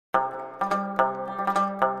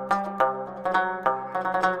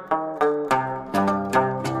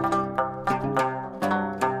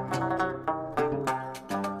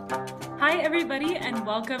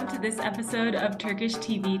welcome to this episode of Turkish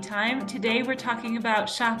TV Time. Today we're talking about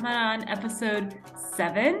Şahmaran episode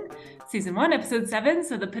 7, season 1, episode 7,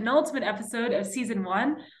 so the penultimate episode of season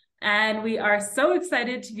 1. And we are so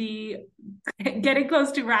excited to be getting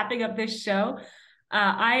close to wrapping up this show.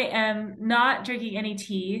 I am not drinking any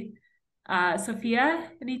tea.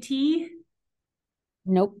 Sophia, any tea?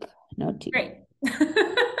 Nope, no tea. Great.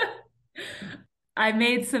 I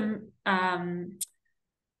made some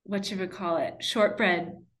what should we call it?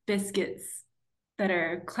 Shortbread biscuits that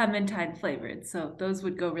are clementine flavored. So those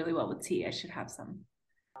would go really well with tea. I should have some.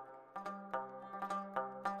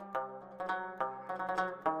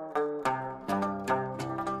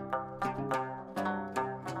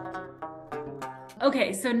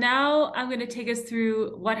 Okay, so now I'm going to take us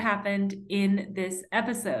through what happened in this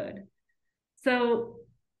episode. So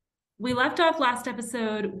we left off last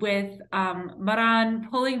episode with Maran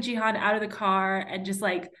pulling Jihan out of the car and just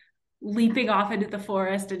like leaping off into the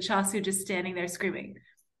forest, and Shasu just standing there screaming.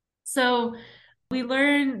 So we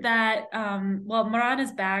learn that, Maran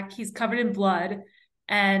is back. He's covered in blood,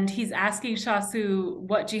 and he's asking Shasu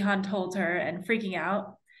what Jihan told her and freaking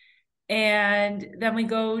out. And then we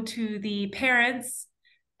go to the parents,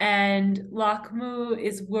 and Lakmu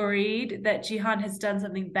is worried that Jihan has done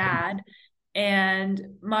something bad.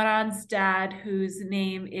 And Maran's dad, whose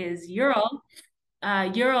name is Ural,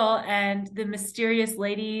 and the mysterious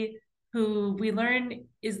lady who we learn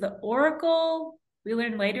is the Oracle. We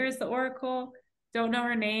learn later is the Oracle. Don't know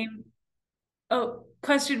her name. Oh,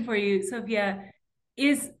 question for you, Sophia.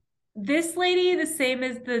 Is this lady the same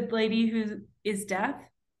as the lady who is deaf?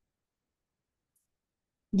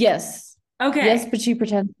 Yes. Okay. Yes, but she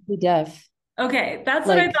pretends to be deaf. Okay, that's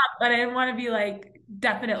what I thought, but I didn't want to be like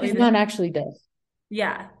definitely. She's not actually deaf.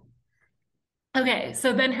 Yeah. Okay,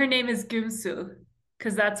 so then her name is Gumsu,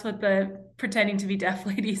 because that's what the pretending to be deaf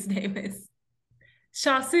lady's name is.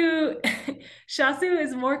 Shasu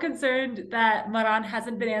is more concerned that Maran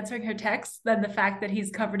hasn't been answering her texts than the fact that he's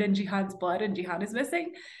covered in Jihan's blood and Jihan is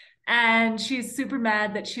missing. And she's super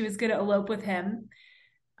mad that she was going to elope with him.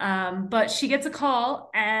 But she gets a call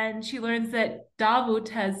and she learns that Davut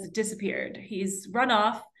has disappeared. He's run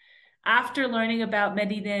off after learning about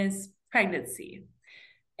Medine's pregnancy.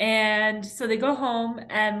 And so they go home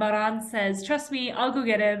and Maran says, "Trust me, I'll go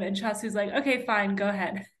get him." And Chasu's like, "Okay, fine, go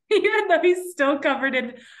ahead." Even though he's still covered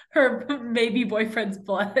in her maybe boyfriend's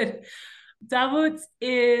blood. Davut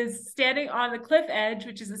is standing on the cliff edge,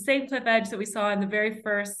 which is the same cliff edge that we saw in the very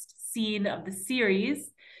first scene of the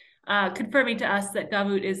series, confirming to us that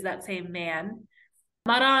Davut is that same man.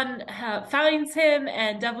 Maran finds him,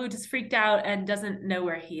 and Davut is freaked out and doesn't know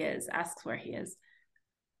where he is, asks where he is.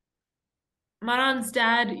 Maran's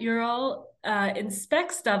dad, Ural,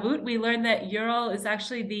 inspects Davut. We learn that Ural is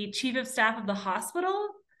actually the chief of staff of the hospital,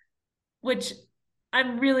 which I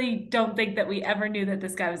really don't think that we ever knew that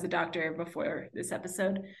this guy was a doctor before this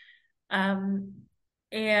episode. And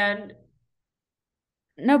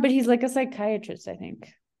no, but he's like a psychiatrist, I think.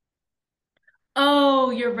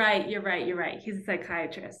 Oh, you're right. He's a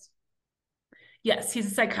psychiatrist. Yes, he's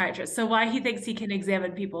a psychiatrist. So why he thinks he can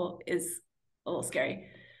examine people is a little scary.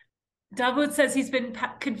 Davut says he's been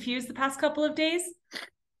confused the past couple of days.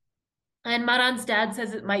 And Maran's dad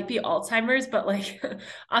says it might be Alzheimer's, but like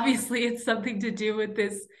obviously it's something to do with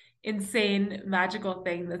this insane magical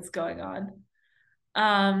thing that's going on.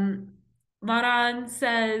 Maran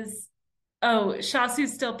says, oh,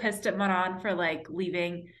 Shasu's still pissed at Maran for like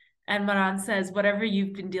leaving. And Maran says, whatever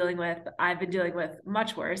you've been dealing with, I've been dealing with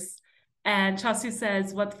much worse. And Shasu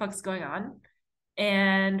says, what the fuck's going on?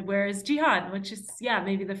 And where is Jihan? Which is, yeah,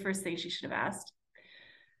 maybe the first thing she should have asked.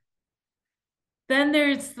 Then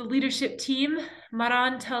there's the leadership team.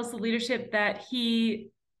 Maran tells the leadership that he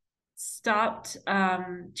stopped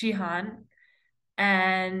Jihan.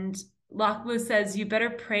 And Lakmu says, you better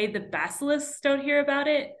pray the basilisks don't hear about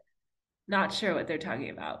it. Not sure what they're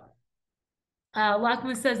talking about.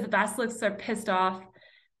 Lakmu says the basilisks are pissed off,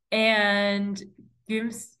 and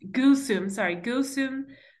Gulsum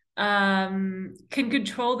can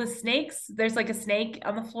control the snakes. There's like a snake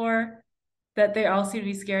on the floor that they all seem to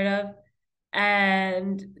be scared of.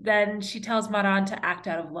 And then she tells Maran to act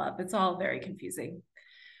out of love. It's all very confusing.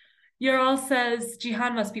 Ural says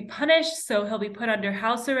Jihan must be punished, so he'll be put under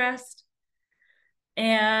house arrest.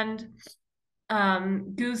 And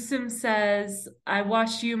Gulsum says, I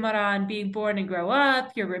watched you, Maran, being born and grow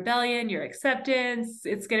up, your rebellion, your acceptance.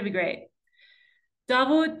 It's going to be great.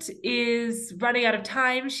 Davut is running out of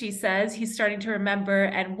time, she says. He's starting to remember,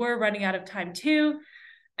 and we're running out of time too.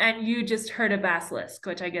 And you just heard a basilisk,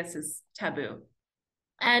 which I guess is taboo.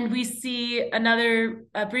 And we see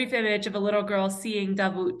a brief image of a little girl seeing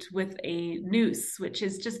Davut with a noose, which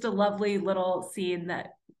is just a lovely little scene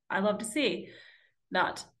that I love to see.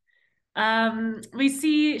 Not. We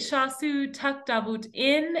see Shasu tuck Davut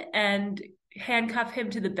in and handcuff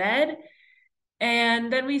him to the bed.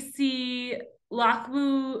 And then we see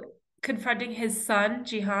Lakmu confronting his son,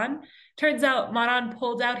 Jihan. Turns out Maran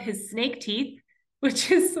pulled out his snake teeth,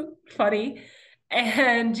 which is funny.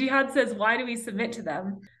 And Jihan says, "Why do we submit to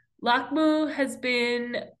them?" Lakmu has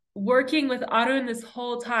been working with Arun this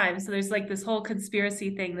whole time. So there's like this whole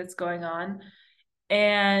conspiracy thing that's going on.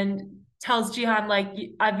 And tells Jihan, like,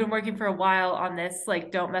 "I've been working for a while on this.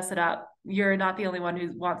 Like, don't mess it up. You're not the only one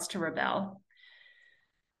who wants to rebel."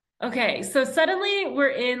 Okay, so suddenly we're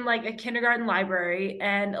in like a kindergarten library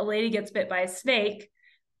and a lady gets bit by a snake.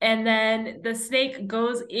 And then the snake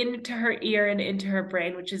goes into her ear and into her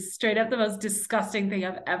brain, which is straight up the most disgusting thing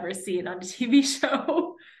I've ever seen on a TV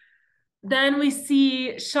show. Then we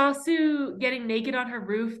see Shasu getting naked on her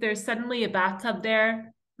roof. There's suddenly a bathtub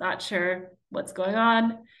there. Not sure what's going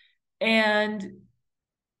on. And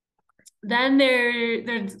then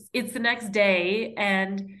there's it's the next day,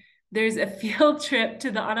 and there's a field trip to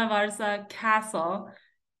the Anavarsa castle,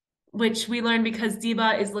 which we learn because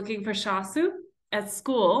Diba is looking for Shasu at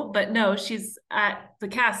school, but no, she's at the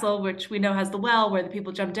castle, which we know has the well where the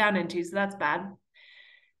people jump down into, so that's bad.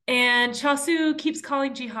 And Shasu keeps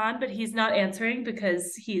calling Jihan, but he's not answering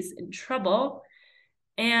because he's in trouble.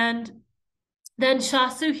 And then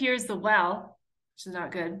Shasu hears the well, which is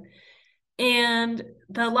not good. And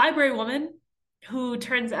the library woman, who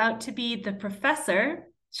turns out to be the professor,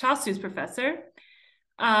 Shasu's professor,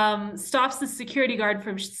 stops the security guard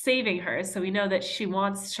from saving her. So we know that she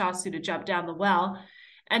wants Shasu to jump down the well.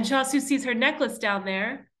 And Shasu sees her necklace down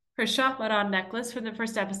there, her Şahmaran necklace from the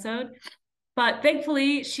first episode. But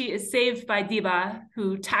thankfully, she is saved by Diba,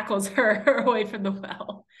 who tackles her away from the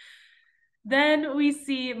well. Then we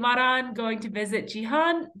see Maran going to visit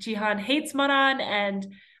Jihan. Jihan hates Maran,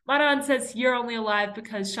 and Maran says, "You're only alive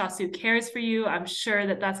because Shasu cares for you." I'm sure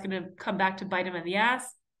that that's going to come back to bite him in the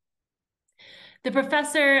ass. The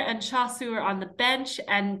professor and Shasu are on the bench,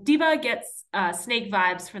 and Diba gets snake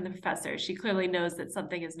vibes from the professor. She clearly knows that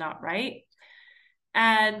something is not right.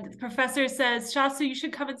 And the professor says, "Shasu, you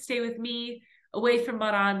should come and stay with me away from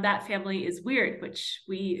Maran. That family is weird," which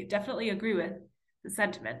we definitely agree with the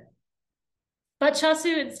sentiment. But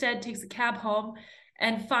Shasu instead takes a cab home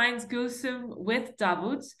and finds Gulsum with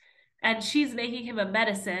Davut, and she's making him a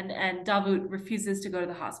medicine, and Davut refuses to go to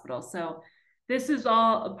the hospital. So this is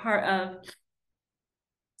all a part of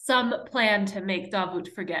some plan to make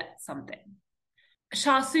Davut forget something.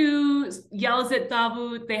 Shasu yells at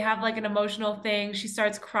Davut. They have like an emotional thing. She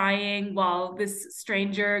starts crying while this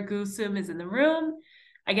stranger, Gulsum, is in the room.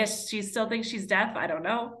 I guess she still thinks she's deaf. I don't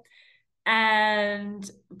know.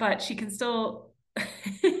 But she can still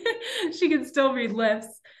she can still read lips.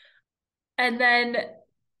 And then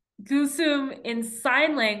Gulsum in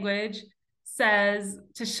sign language says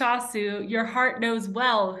to Shasu, "Your heart knows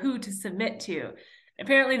well who to submit to."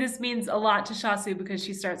 Apparently this means a lot to Shasu because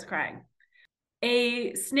she starts crying.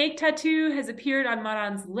 A snake tattoo has appeared on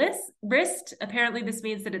Maran's wrist. Apparently this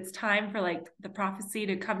means that it's time for like the prophecy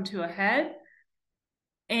to come to a head.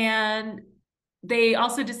 And they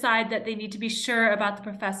also decide that they need to be sure about the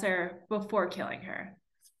professor before killing her.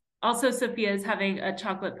 Also, Sophia is having a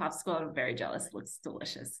chocolate popsicle. I'm very jealous. It looks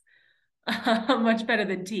delicious. Much better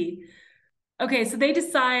than tea. Okay, so they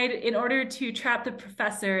decide in order to trap the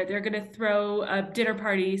professor, they're going to throw a dinner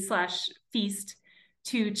party / feast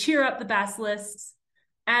to cheer up the basilisks,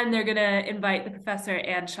 and they're going to invite the professor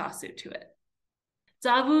and Shasu to it.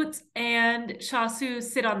 Davut and Shasu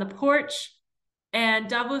sit on the porch, and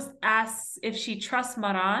Davut asks if she trusts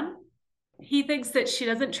Maran. He thinks that she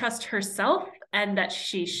doesn't trust herself and that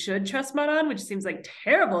she should trust Maran, which seems like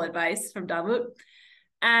terrible advice from Davut.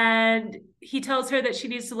 And he tells her that she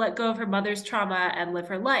needs to let go of her mother's trauma and live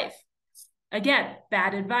her life. Again,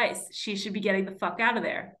 bad advice. She should be getting the fuck out of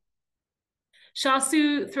there.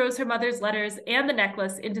 Shasu throws her mother's letters and the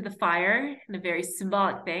necklace into the fire in a very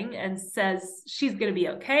symbolic thing and says she's going to be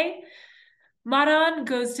okay. Maran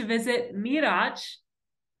goes to visit Miraj,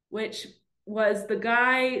 which was the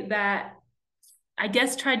guy that I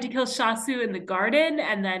guess tried to kill Shasu in the garden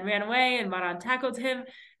and then ran away, and Maran tackled him.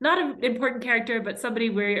 Not an important character, but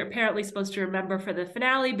somebody we're apparently supposed to remember for the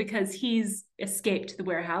finale because he's escaped the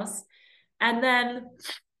warehouse. And then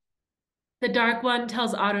the Dark One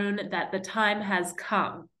tells Arun that the time has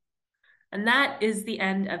come. And that is the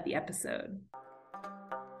end of the episode.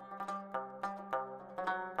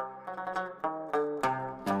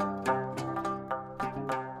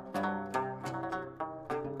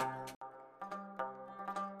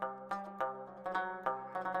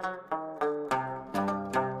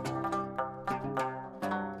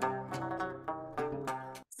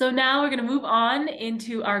 So now we're going to move on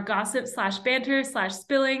into our gossip slash banter slash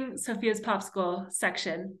spilling Sophia's popsicle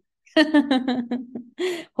section.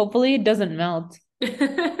 Hopefully it doesn't melt.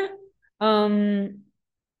 Um,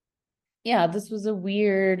 yeah, this was a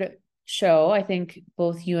weird show. I think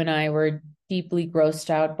both you and I were deeply grossed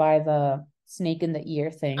out by the snake in the ear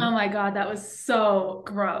Oh thing. my God, that was so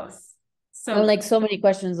gross. So And like so many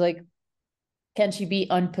questions, like, can she be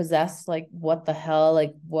unpossessed? Like, what the hell?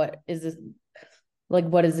 Like, what is this? Like,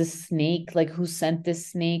 what is this snake? Like, who sent this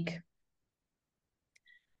snake?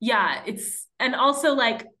 yeah, and also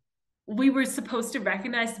like we were supposed to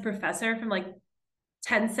recognize the professor from like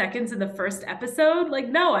 10 seconds in the first episode. Like,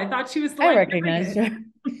 no, I thought she was the I recognized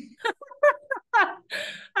librarian. her.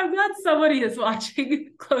 I'm glad somebody is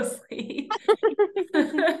watching closely.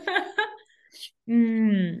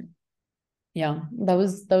 Mm, yeah, that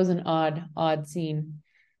was an odd scene.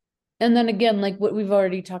 And then again, like what we've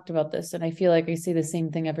already talked about this, and I feel like I say the same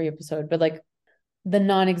thing every episode, but like the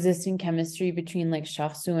non-existent chemistry between like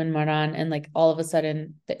Shahsu and Maran, and like all of a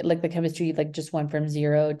sudden, like the chemistry like just went from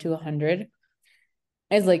 0 to 100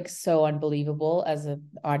 is like so unbelievable as an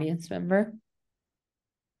audience member.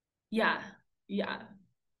 Yeah, yeah,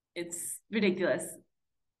 it's ridiculous.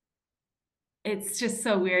 It's just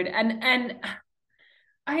so weird. And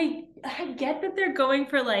I get that they're going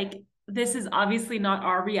for like this is obviously not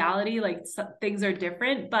our reality, like things are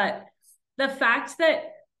different, but the fact that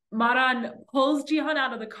Maran pulls Jihan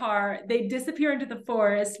out of the car, they disappear into the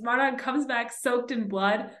forest. Maran comes back soaked in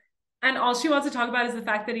blood, and all she wants to talk about is the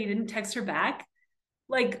fact that he didn't text her back.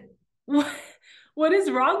 Like, what, what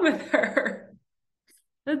is wrong with her?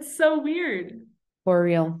 That's so weird. For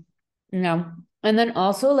real. No. And then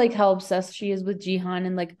also like how obsessed she is with Jihan,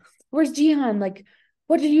 and like, where's Jihan? Like,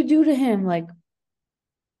 what did you do to him? Like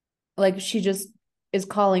she just is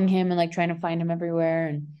calling him and like trying to find him everywhere.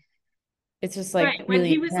 And it's just like Right. When really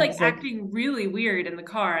he was like intense. Like acting really weird in the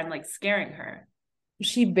car and like scaring her.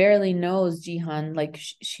 she barely knows Jihan. Like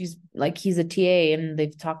she's like he's a TA and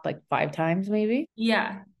they've talked like 5 times maybe.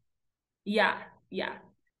 Yeah. Yeah. Yeah.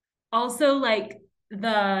 Also, like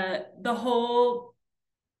the whole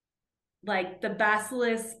like the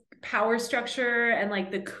basilisk power structure and like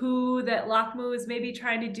the coup that Lakmu is maybe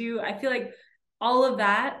trying to do. I feel like all of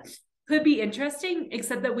that could be interesting,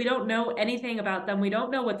 except that we don't know anything about them. We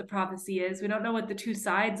don't know what the prophecy is. We don't know what the two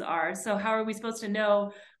sides are. So how are we supposed to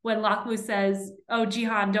know when Lakmu says, "Oh,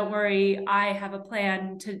 Jihan, don't worry, I have a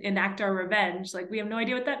plan to enact our revenge"? Like we have no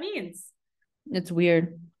idea what that means. It's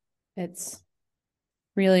weird. It's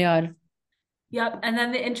really odd. Yep. And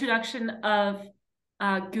then the introduction of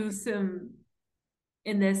Gusum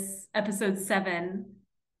in this episode 7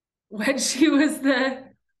 when she was the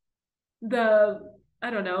I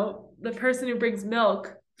don't know, the person who brings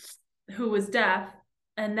milk who was deaf,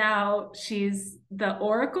 and now she's the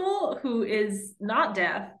oracle who is not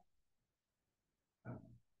deaf.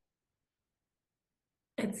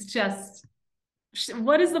 It's just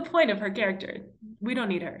what is the point of her character? We don't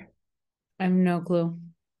need her. I have no clue.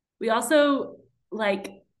 We also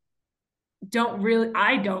like don't really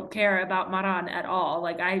I don't care about Maran at all.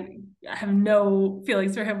 Like I have no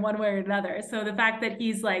feelings for him one way or another. So the fact that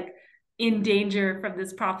he's like in danger from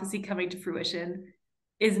this prophecy coming to fruition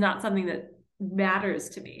is not something that matters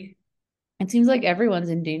to me. It seems like everyone's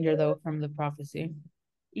in danger though from the prophecy.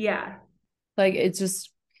 Yeah. Like it's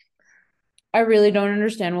just I really don't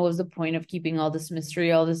understand what was the point of keeping all this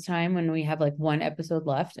mystery all this time when we have like one episode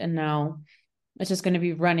left, and now it's just going to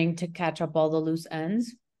be running to catch up all the loose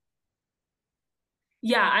ends.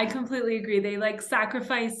 Yeah, I completely agree. They like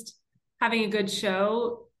sacrificed having a good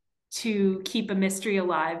show to keep a mystery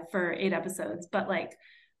alive for 8 episodes. But like,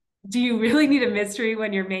 do you really need a mystery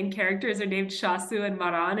when your main characters are named Shasu and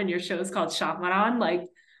Maran and your show is called Shahmaran? Like,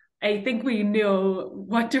 I think we knew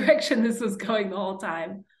what direction this was going the whole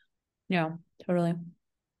time. Yeah, totally.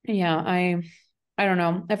 Yeah, I don't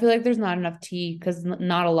know. I feel like there's not enough tea because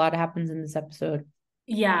not a lot happens in this episode.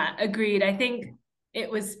 Yeah, agreed. I think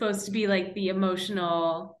it was supposed to be like the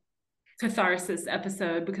emotional catharsis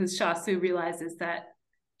episode because Shasu realizes that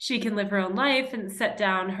she can live her own life and set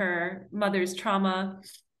down her mother's trauma.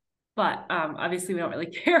 But obviously, we don't really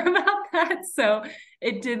care about that. So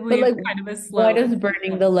it did But leave like, kind of a why slow. does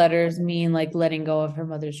burning the letters mean like letting go of her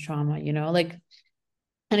mother's trauma, you know? Like,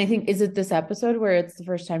 and I think, is it this episode where it's the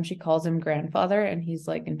first time she calls him grandfather and he's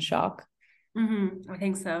like in shock? I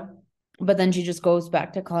think so. But then she just goes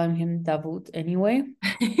back to calling him Davut anyway.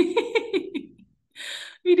 I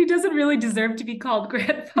mean, he doesn't really deserve to be called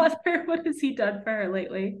grandfather. What has he done for her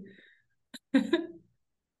lately?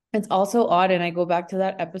 It's also odd. And I go back to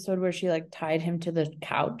that episode where she like tied him to the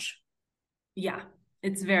couch. Yeah,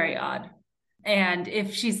 it's very odd. And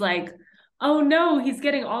if she's like, oh no, he's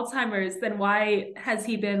getting Alzheimer's, then why has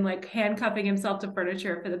he been like handcuffing himself to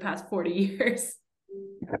furniture for the past 40 years?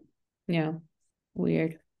 Yeah.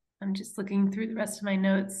 Weird. I'm just looking through the rest of my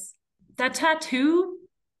notes. That tattoo,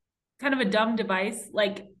 kind of a dumb device.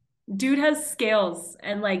 Like, dude has scales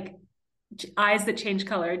and like eyes that change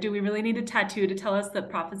color. Do we really need a tattoo to tell us that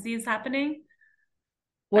prophecy is happening?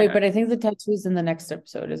 I Wait, don't but I think the tattoo's in the next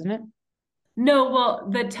episode, isn't it? No, well,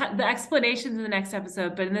 the explanation's in the next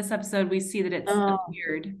episode, but in this episode we see that it's Oh,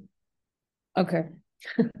 appeared. okay.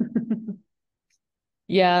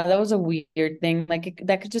 Yeah, that was a weird thing. Like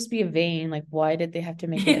that could just be a vein. Like, why did they have to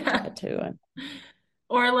make it a Yeah. tattoo?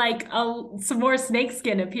 Or like some more snake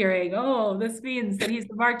skin appearing. Oh, this means that he's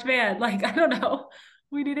the marked man. Like, I don't know.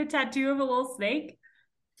 We need a tattoo of a little snake.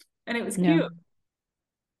 And it was Yeah, cute.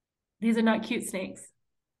 These are not cute snakes.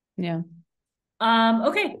 yeah,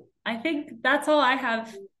 Okay. I think that's all I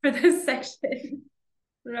have for this section.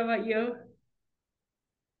 What about you?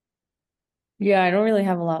 yeah. I don't really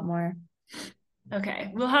have a lot more.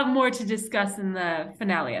 Okay. We'll have more to discuss in the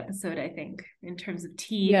finale episode, I think, in terms of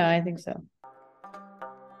tea. Yeah, I think so.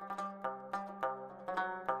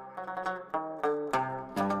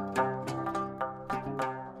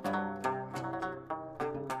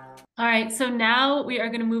 All right, so now we are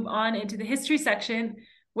going to move on into the history section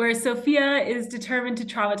where Sophia is determined to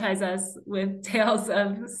traumatize us with tales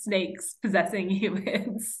of snakes possessing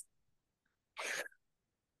humans.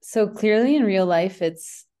 So clearly in real life,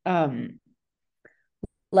 it's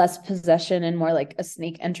less possession and more like a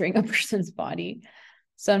snake entering a person's body.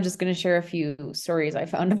 So I'm just going to share a few stories I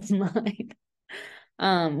found online.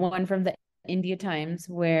 One from the India Times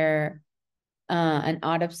where an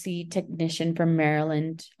autopsy technician from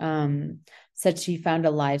Maryland said she found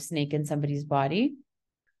a live snake in somebody's body.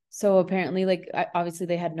 So apparently, like obviously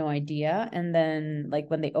they had no idea, and then like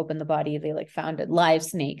when they opened the body, they like found a live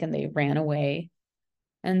snake and they ran away.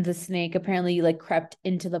 And the snake apparently like crept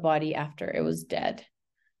into the body after it was dead.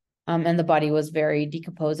 And the body was very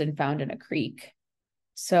decomposed and found in a creek.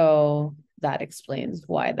 So that explains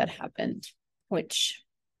why that happened, which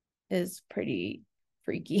is pretty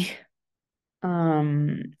freaky.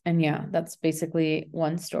 And yeah, that's basically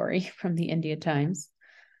one story from the India Times.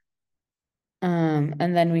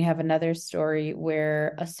 And then we have another story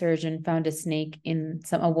where a surgeon found a snake in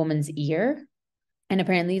a woman's ear and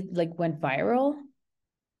apparently like went viral.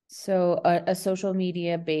 So a social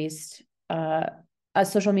media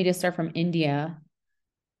star from India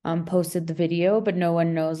posted the video, but no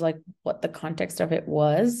one knows like what the context of it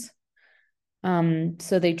was.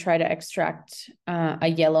 So they try to extract a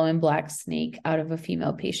yellow and black snake out of a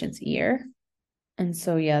female patient's ear. And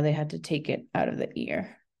so, yeah, they had to take it out of the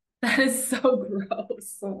ear. That is so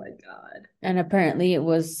gross. Oh my God. And apparently it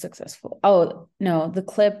was successful. Oh, no, the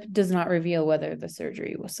clip does not reveal whether the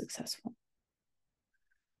surgery was successful.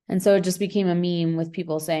 And so it just became a meme with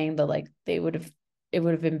people saying that like it would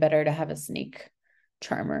have been better to have a snake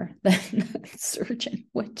charmer than a surgeon,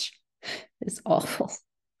 which is awful.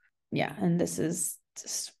 Yeah, and this is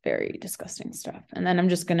just very disgusting stuff. And then I'm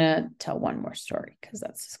just gonna tell one more story because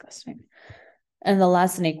that's disgusting. And the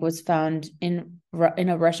last snake was found in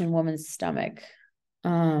a Russian woman's stomach.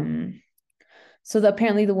 So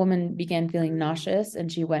apparently the woman began feeling nauseous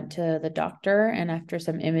and she went to the doctor. And after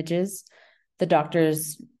some images, the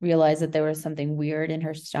doctors realized that there was something weird in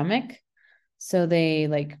her stomach. So they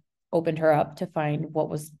like opened her up to find what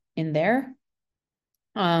was in there.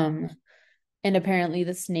 And apparently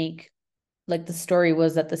the snake, like the story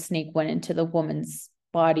was that the snake went into the woman's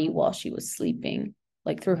body while she was sleeping,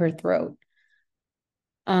 like through her throat.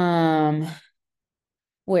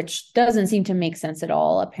 Which doesn't seem to make sense at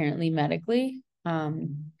all, apparently medically.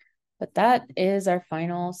 But that is our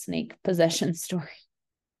final snake possession story.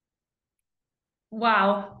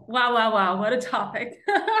 Wow. Wow, wow, wow. What a topic.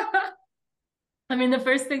 I mean, the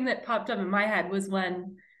first thing that popped up in my head was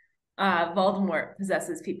when Voldemort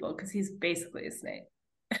possesses people because he's basically a snake.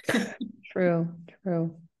 True,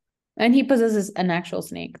 true. And he possesses an actual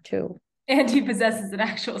snake too. And he possesses an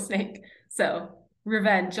actual snake. So,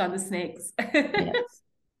 revenge on the snakes. Yes.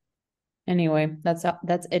 Anyway, that's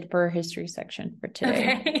it for our history section for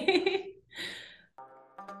today. Okay.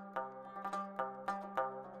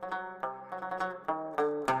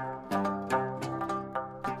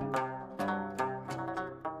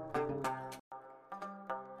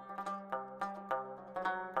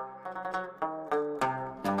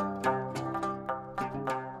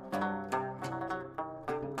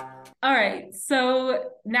 All right, so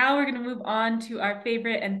now we're going to move on to our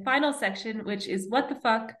favorite and final section, which is What the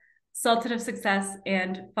Fuck, Sultan of Success,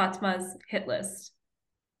 and Fatma's Hit List.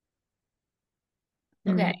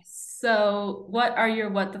 Okay, Mm. so what are your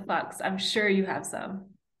what the fucks? I'm sure you have some.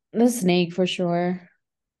 The snake for sure.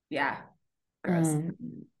 Yeah, gross. Um,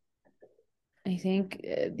 I think,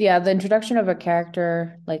 yeah, the introduction of a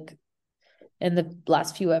character like in the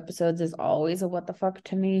last few episodes is always a what the fuck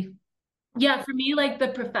to me. Yeah, for me, like the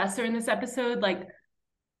professor in this episode, like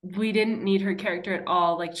we didn't need her character at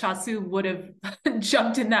all. Like Chasu would have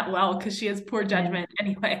jumped in that well because she has poor Yeah. judgment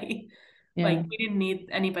anyway. Yeah. Like we didn't need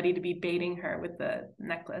anybody to be baiting her with the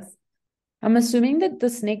necklace. I'm assuming that the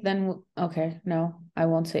snake then, okay, no, I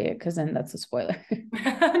won't say it because then that's a spoiler.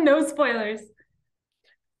 No spoilers.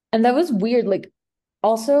 And that was weird. Like,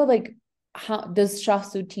 also, like, how does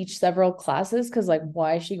Shasu teach several classes? Because, like,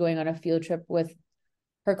 why is she going on a field trip with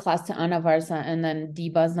her class to Ana Varsa and then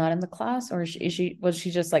Diba's not in the class? Or was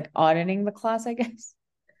she just like auditing the class, I guess?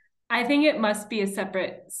 I think it must be a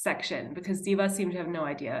separate section because Diva seemed to have no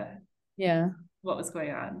idea Yeah. what was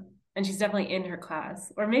going on. And she's definitely in her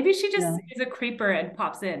class. Or maybe she just Yeah. is a creeper and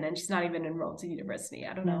pops in and she's not even enrolled to university.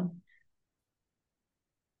 I don't Yeah. know.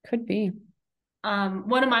 Could be.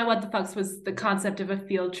 One of my what the fucks was the concept of a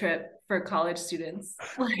field trip for college students.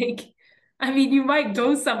 Like, I mean, you might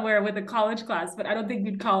go somewhere with a college class, but I don't think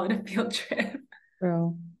you'd call it a field trip.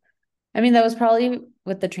 True. I mean, that was probably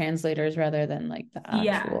with the translators rather than like the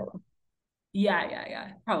Yeah, actual.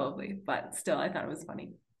 yeah, probably. But still, I thought it was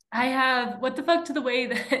funny. I have what the fuck to the way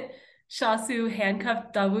that Shasu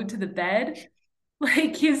handcuffed Dawu to the bed.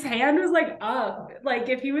 Like his hand was like up. Like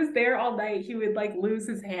if he was there all night, he would like lose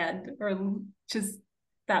his hand or just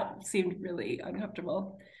that seemed really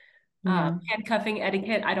uncomfortable. Yeah. Handcuffing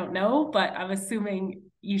etiquette, I don't know, but I'm assuming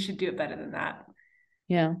you should do it better than that.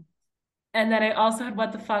 Yeah. And then I also had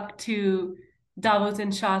what the fuck to Davut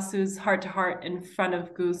and Shasu's heart to heart in front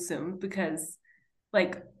of Gulsum because,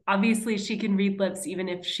 like, obviously she can read lips even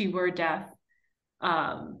if she were deaf.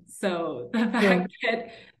 So the True. fact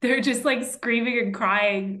that they're just like screaming and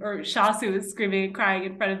crying, or Shasu is screaming and crying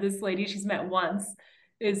in front of this lady she's met once,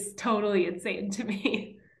 is totally insane to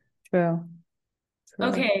me. True. True.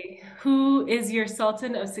 Okay, who is your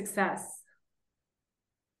Sultan of Success?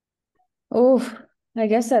 Oh, I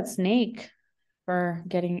guess that snake for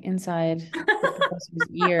getting inside the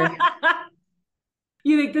professor's ear.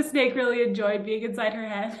 You think the snake really enjoyed being inside her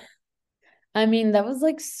head? I mean, that was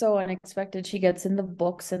like so unexpected. She gets in the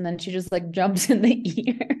books and then she just like jumps in the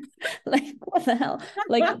ear. Like, what the hell?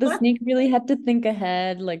 Like, the snake really had to think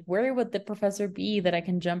ahead. Like, where would the professor be that I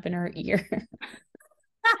can jump in her ear?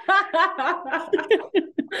 A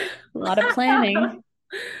lot of planning.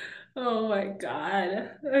 Oh my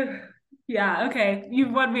God. Yeah, okay.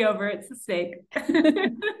 You've won me over. It's a snake.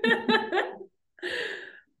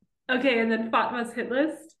 Okay, and then Fatma's hit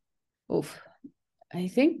list. Oof. I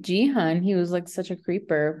think Jihan, he was like such a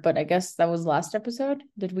creeper, but I guess that was last episode.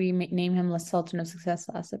 Did we name him Sultan of Success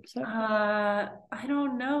last episode? I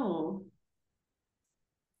don't know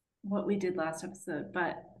what we did last episode,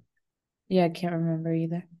 but Yeah, I can't remember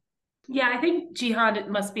either. yeah, I think Jihad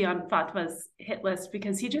must be on Fatma's hit list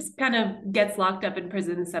because he just kind of gets locked up in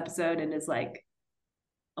prison this episode and is like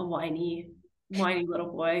a whiny little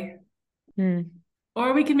boy. Hmm.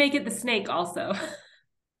 Or we can make it the snake also.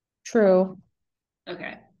 True.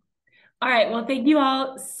 Okay. All right. Well, thank you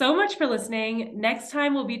all so much for listening. Next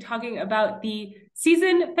time, we'll be talking about the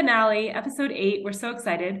season finale, episode 8. We're so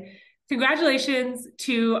excited. Congratulations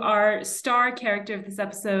to our star character of this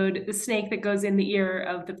episode, the snake that goes in the ear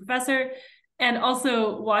of the professor. And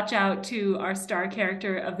also watch out to our star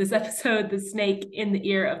character of this episode, the snake in the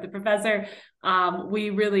ear of the professor.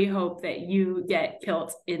 We really hope that you get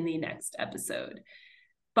killed in the next episode.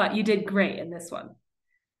 But you did great in this one.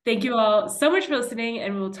 Thank you all so much for listening,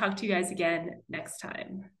 and we'll talk to you guys again next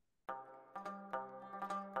time.